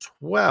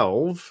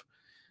 2012,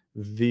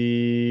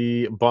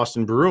 the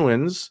Boston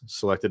Bruins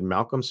selected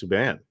Malcolm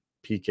Subban,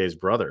 PK's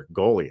brother,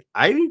 goalie.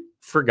 I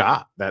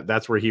forgot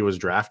that's where he was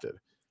drafted.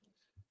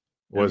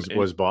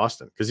 Was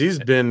Boston, because he's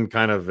been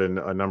kind of in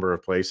a number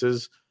of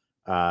places.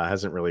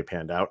 Hasn't really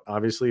panned out,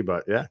 obviously,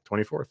 but yeah,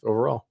 24th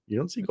overall. You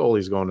don't see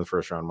goalies going to the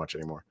 1st round much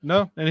anymore.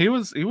 No, and he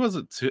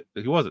wasn't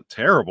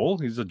terrible.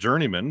 He's a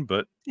journeyman,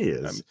 but he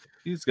is.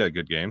 He's got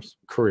good games.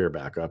 Career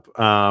backup.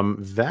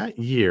 That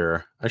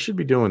year, I should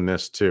be doing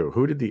this too.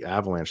 Who did the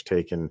Avalanche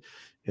take in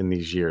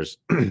these years?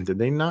 Did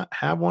they not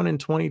have one in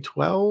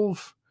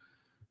 2012?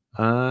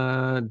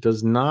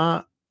 Does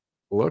not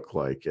look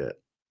like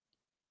it.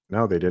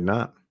 No, they did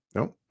not.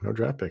 Nope, no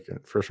draft pick.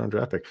 1st round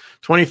draft pick.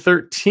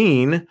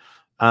 2013.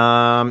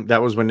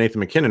 That was when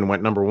Nathan McKinnon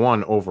went number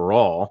 1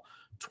 overall.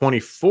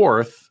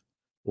 24th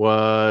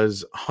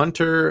was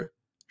Hunter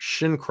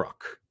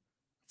Shinkruk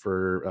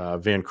for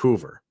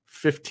Vancouver.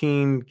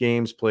 15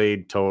 games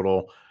played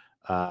total.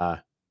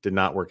 Did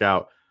not work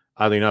out.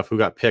 Oddly enough, who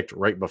got picked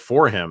right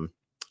before him?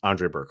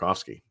 Andre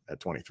Burakovsky at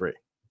 23.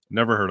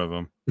 Never heard of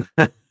him.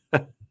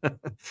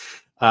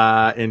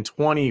 In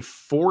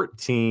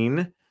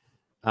 2014,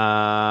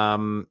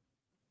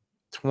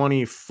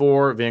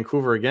 24,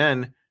 Vancouver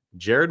again,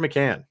 Jared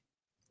McCann.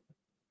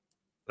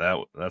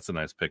 That's a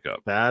nice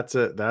pickup. That's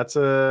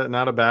a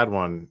not a bad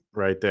one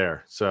right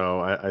there.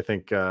 So I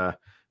think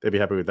they'd be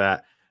happy with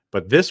that.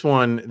 But this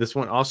one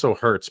also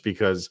hurts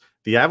because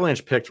the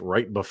Avalanche picked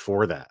right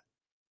before that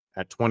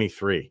at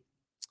 23.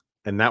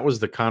 And that was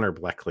the Connor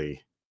Blekley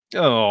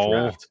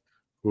draft,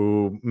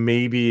 who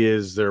maybe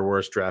is their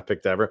worst draft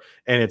pick ever.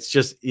 And it's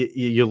just,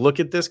 you look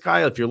at this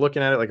guy, if you're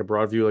looking at it like a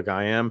broad view like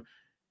I am,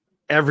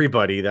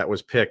 everybody that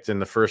was picked in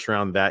the 1st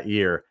round that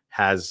year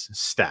has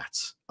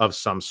stats of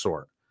some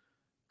sort.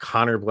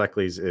 Connor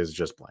Blekley's is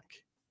just blank.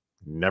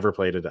 Never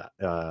played it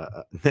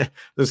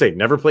let's say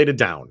never played it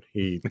down.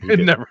 He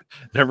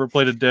never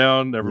played it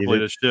down, never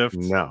played a shift.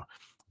 No.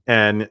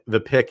 And the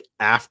pick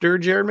after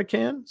Jared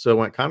McCann, so it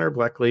went Connor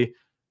Blekley,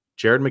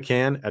 Jared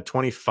McCann at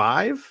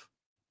 25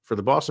 for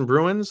the Boston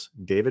Bruins,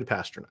 David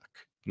Pastrnak.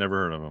 Never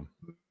heard of him.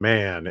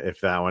 Man,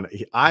 if that one,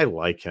 I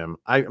like him.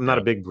 I'm not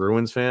a big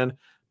Bruins fan,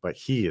 but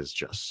he is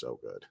just so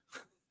good.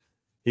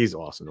 He's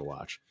awesome to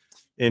watch.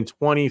 In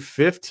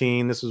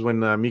 2015, this was when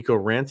Mikko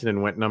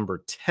Rantanen went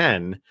number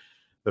 10.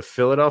 The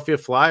Philadelphia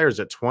Flyers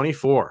at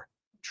 24,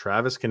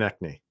 Travis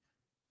Konechny.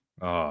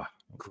 Oh,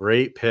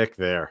 great pick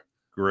there.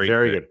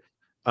 Very good.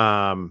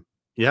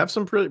 You have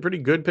some pretty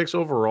good picks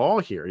overall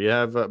here. You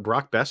have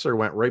Brock Besser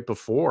went right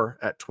before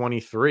at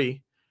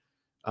 23.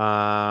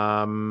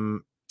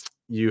 You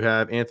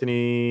have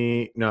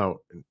Anthony.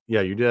 No,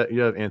 yeah, you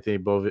have Anthony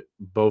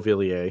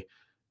Beauvillier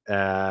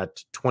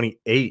at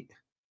 28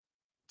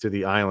 to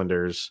the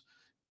Islanders.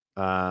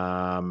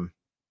 Eriksson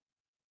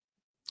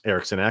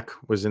Ek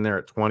was in there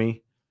at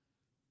 20.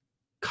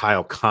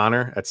 Kyle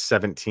Connor at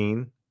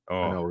 17. I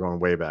know we're going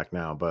way back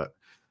now, but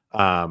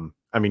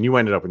I mean, you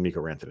ended up with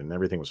Mikko Rantanen and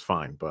everything was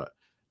fine, but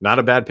not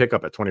a bad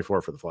pickup at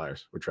 24 for the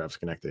Flyers with Travis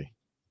Konecny.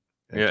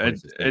 Yeah,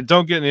 and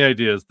don't get any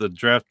ideas. The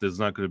draft is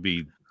not going to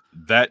be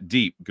that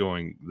deep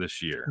going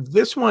this year.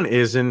 This one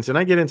isn't, and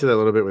I get into that a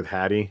little bit with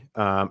Hattie.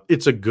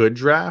 It's a good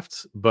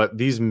draft, but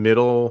these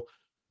middle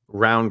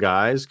round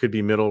guys could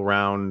be middle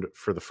round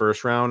for the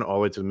first round all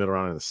the way to the middle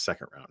round in the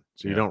second round.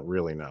 So you don't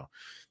really know.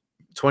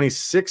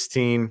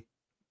 2016,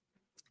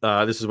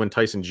 this is when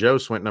Tyson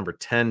Jost went number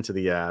 10 to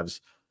the Avs.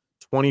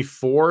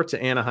 24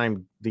 to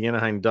Anaheim, the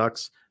Anaheim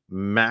Ducks,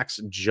 Max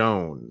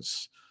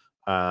Jones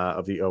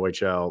of the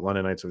OHL,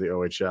 London Knights of the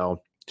OHL.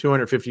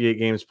 258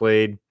 games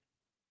played,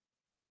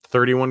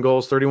 31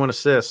 goals, 31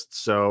 assists.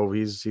 So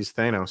he's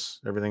Thanos.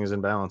 Everything is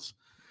in balance.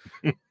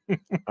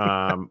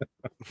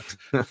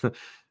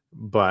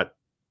 But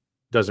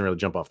doesn't really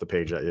jump off the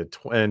page at you.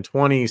 In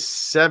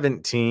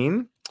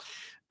 2017,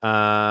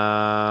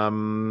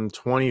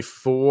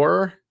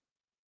 24,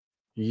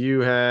 you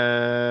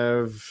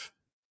have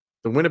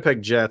the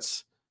Winnipeg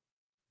Jets,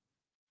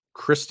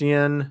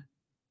 Christian,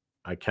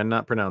 I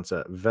cannot pronounce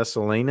that,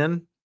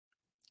 Vesalainen.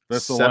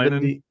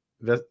 Vesalainen.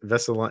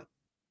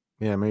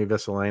 Yeah, maybe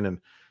Vesalainen.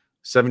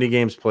 70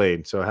 games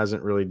played, so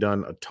hasn't really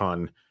done a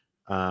ton.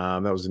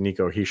 That was a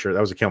Nico Hischier.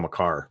 That was a Cale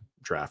Makar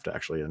draft,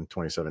 actually, in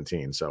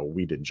 2017, so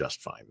we did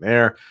just fine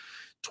there.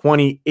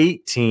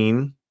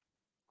 2018,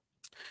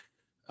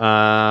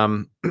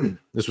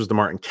 this was the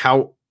Martin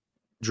Kaut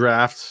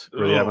draft,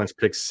 where the Avalanche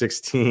picked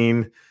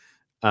 16.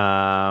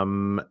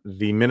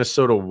 The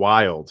Minnesota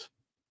Wild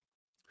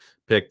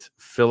picked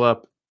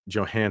Philip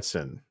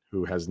Johansson,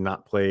 who has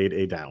not played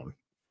a down.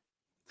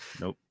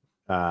 Nope.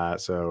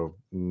 So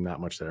not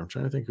much there. I'm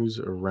trying to think who's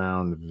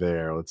around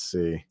there. Let's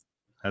see.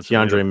 That's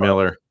Keandre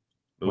Miller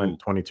went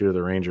 22 to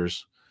the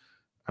Rangers.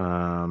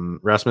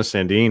 Rasmus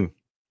Sandin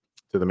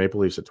to the Maple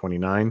Leafs at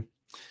 29.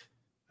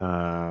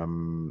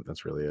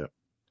 That's really it.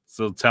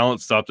 So talent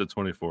stopped at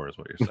 24 is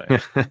what you're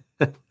saying.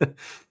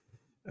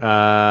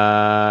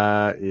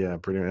 Yeah,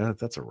 pretty much.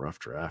 That's a rough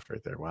draft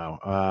right there.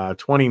 Wow.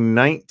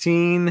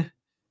 2019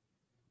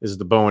 is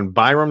the Bowen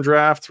Byram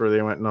draft, where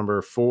they went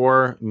number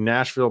 4.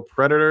 Nashville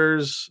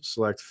Predators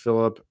select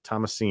Philip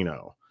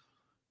Tomasino,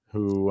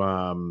 who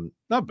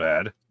not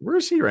bad. Where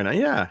is he right now?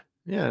 Yeah.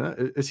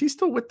 Is he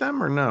still with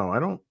them or no? I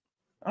don't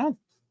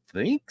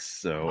think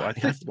so. Why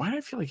do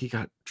I feel like he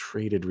got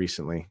traded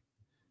recently?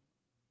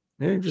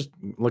 Maybe just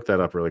look that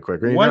up really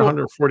quick. Why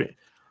 140.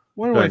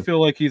 Why do I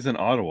feel like he's in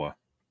Ottawa?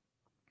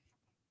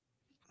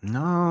 No,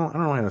 I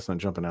don't know why that's not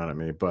jumping out at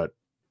me, but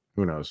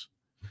who knows?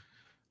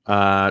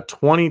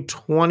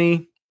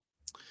 2020.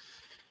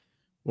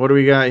 What do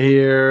we got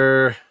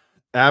here?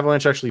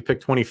 Avalanche actually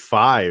picked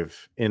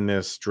 25 in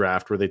this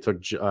draft, where they took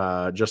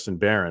Justin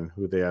Barron,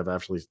 who they have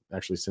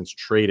actually since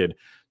traded.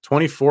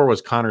 24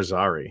 was Connor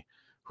Zary,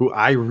 who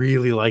I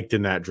really liked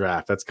in that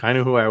draft. That's kind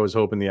of who I was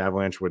hoping the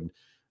Avalanche would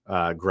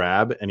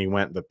grab, and he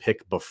went the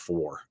pick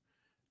before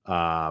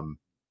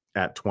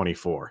at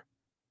 24.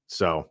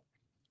 So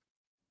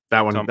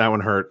that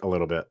one hurt a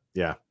little bit.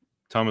 Yeah.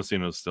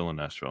 Tomasino's still in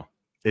Nashville.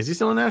 Is he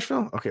still in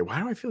Nashville? Okay. Why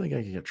do I feel like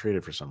I could get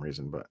traded for some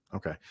reason? But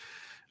okay.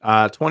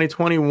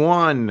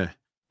 2021,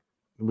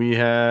 we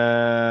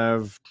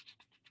have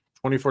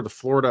 24. The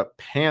Florida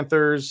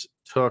Panthers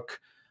took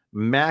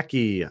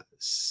Mackie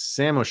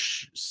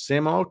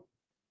Samo.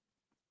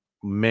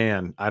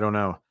 Man, I don't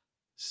know.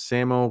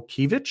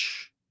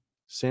 Samoskevich.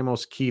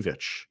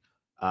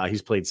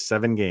 He's played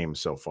 7 games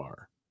so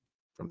far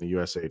from the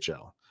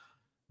USHL.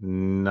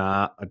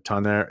 Not a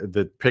ton there.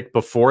 The pick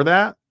before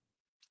that,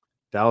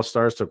 Dallas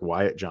Stars took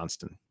Wyatt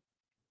Johnston.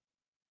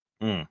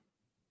 Talent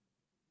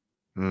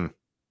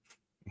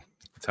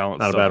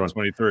not a bad one.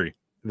 23.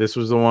 This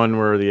was the one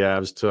where the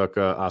Avs took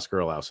Oscar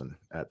Olausen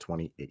at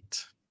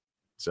 28.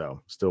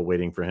 So still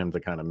waiting for him to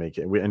kind of make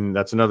it. And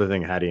that's another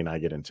thing Hattie and I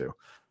get into.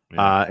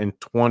 Yeah. In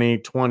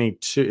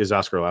 2022 is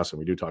Oscar Olausen.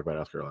 We do talk about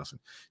Oscar Olausen.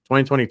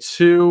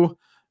 2022,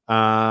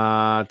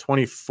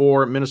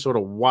 24, Minnesota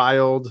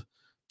Wild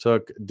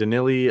took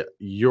Danily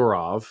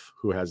Yurov,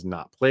 who has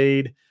not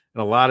played.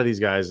 And a lot of these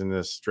guys in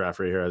this draft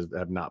right here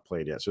have not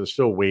played yet. So they're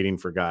still waiting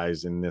for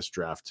guys in this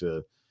draft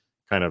to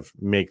kind of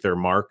make their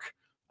mark.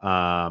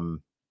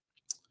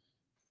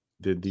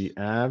 Did the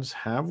Avs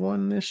have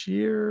one this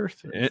year?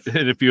 And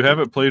if you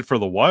haven't played for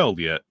the Wild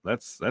yet,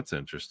 that's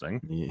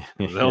interesting. Yeah.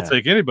 They'll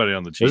take anybody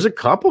on the cheap. There's a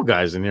couple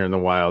guys in here in the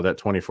Wild at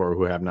 24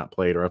 who have not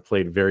played or have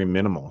played very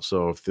minimal.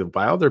 So if the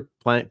Wild are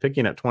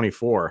picking at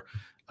 24,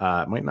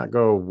 it might not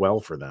go well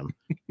for them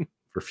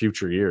for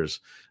future years.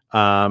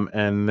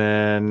 And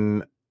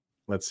then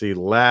let's see.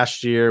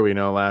 Last year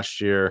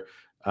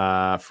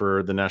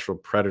for the Nashville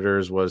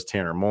Predators was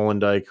Tanner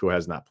Molendyk, who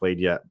has not played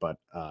yet. But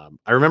I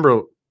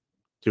remember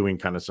doing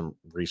kind of some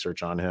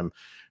research on him.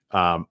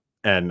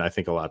 And I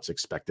think a lot's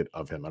expected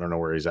of him. I don't know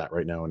where he's at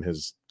right now in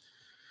his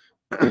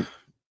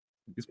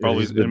he's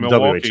probably in in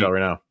Milwaukee WHL right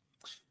now.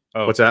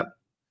 Oh, what's that?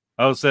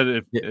 I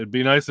said it'd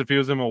be nice if he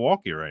was in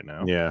Milwaukee right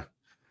now. Yeah.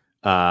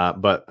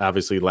 But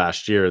obviously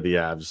last year the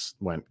Avs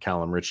went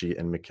Callum Ritchie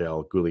and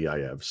Mikhail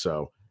Gulyayev.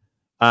 So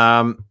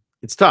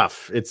it's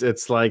tough.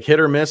 It's like hit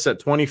or miss at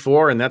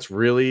 24, and that's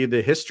really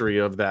the history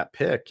of that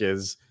pick.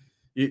 Do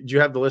you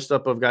have the list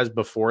up of guys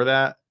before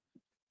that?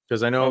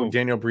 Because I know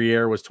Daniel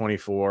Briere was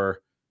 24.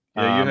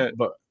 Yeah, you had,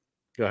 but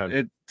go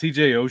ahead.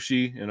 TJ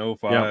Oshie in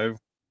 05, yeah.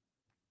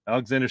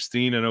 Alexander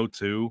Steen in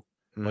 02.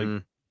 Mm-hmm.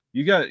 Like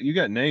you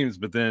got names,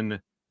 but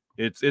then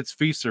it's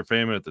feast or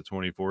famine at the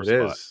 24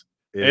 spot.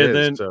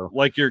 Then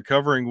like you're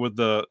covering with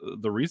the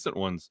recent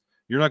ones,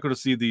 you're not going to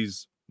see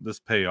this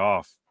pay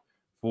off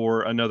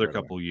for another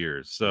couple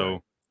years.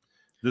 So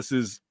this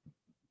is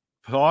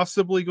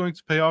possibly going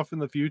to pay off in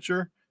the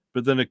future,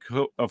 but then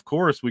of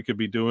course we could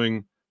be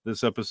doing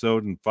this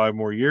episode in 5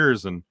 more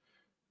years and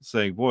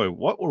saying, boy,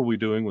 what were we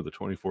doing with the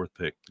 24th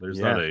pick? There's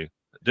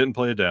didn't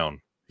play it down.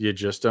 You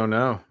just don't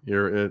know.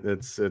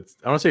 It's I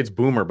don't want to say it's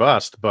boom or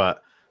bust,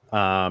 but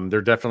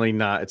they're definitely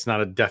not. It's not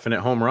a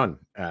definite home run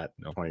at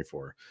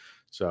 24.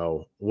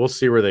 So we'll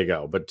see where they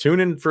go. But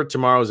tune in for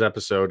tomorrow's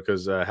episode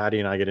because Hattie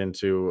and I get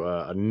into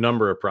a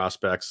number of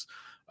prospects.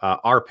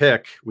 Our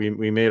pick,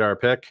 we made our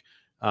pick.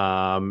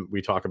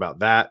 We talk about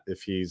that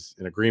if he's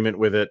in agreement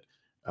with it,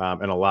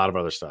 and a lot of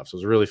other stuff. So it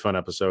was a really fun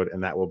episode,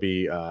 and that will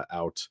be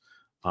out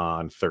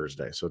on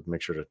Thursday. So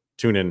make sure to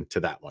tune in to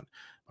that one.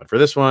 But for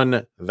this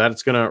one,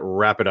 that's going to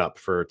wrap it up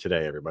for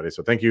today, everybody.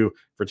 So thank you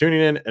for tuning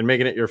in and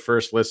making it your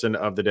first listen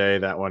of the day.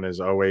 That one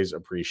is always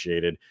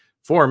appreciated.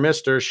 For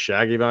Mr.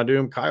 Shaggy Von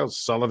Doom, Kyle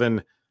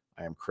Sullivan,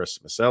 I am Chris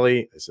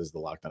Maselli. This is the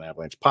Locked On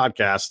Avalanche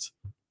podcast,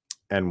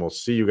 and we'll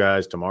see you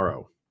guys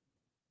tomorrow.